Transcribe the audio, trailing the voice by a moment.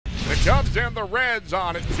Cubs and the Reds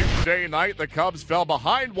on Tuesday night. The Cubs fell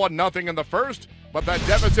behind 1-0 in the first, but that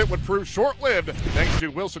deficit would prove short-lived thanks to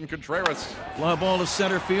Wilson Contreras. Fly ball to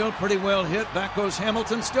center field, pretty well hit. Back goes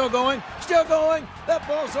Hamilton, still going, still going. That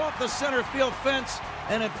ball's off the center field fence,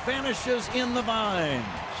 and it vanishes in the vines.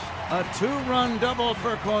 A 2-run double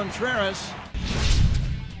for Contreras.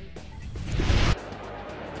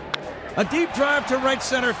 A deep drive to right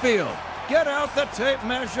center field. Get out the tape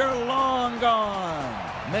measure, long gone.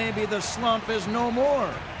 Maybe the slump is no more.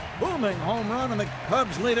 Booming home run, and the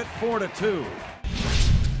Cubs lead it 4-2.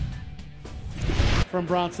 From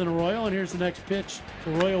Bronson Arroyo, and here's the next pitch.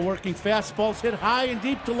 Arroyo working fastballs hit high and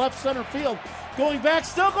deep to left center field. Going back,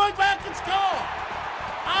 still going back, it's gone!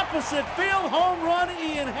 Opposite field, home run,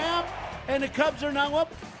 Ian Happ, and the Cubs are now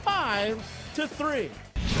up 5-3.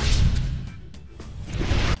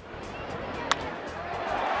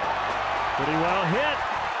 Pretty well hit.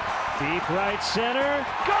 Deep right center.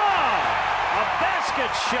 Gone! A basket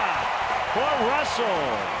shot for Russell.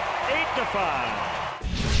 8-5.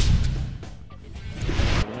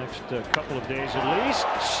 The next couple of days at least.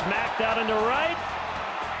 Smacked out into right.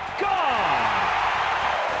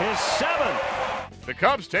 Gone! His 7th. The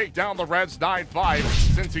Cubs take down the Reds 9-5,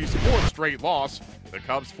 Cincy's 4th straight loss. The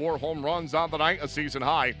Cubs' 4 home runs on the night, a season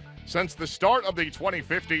high. Since the start of the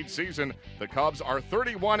 2015 season, the Cubs are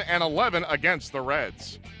 31-11 against the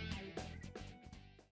Reds.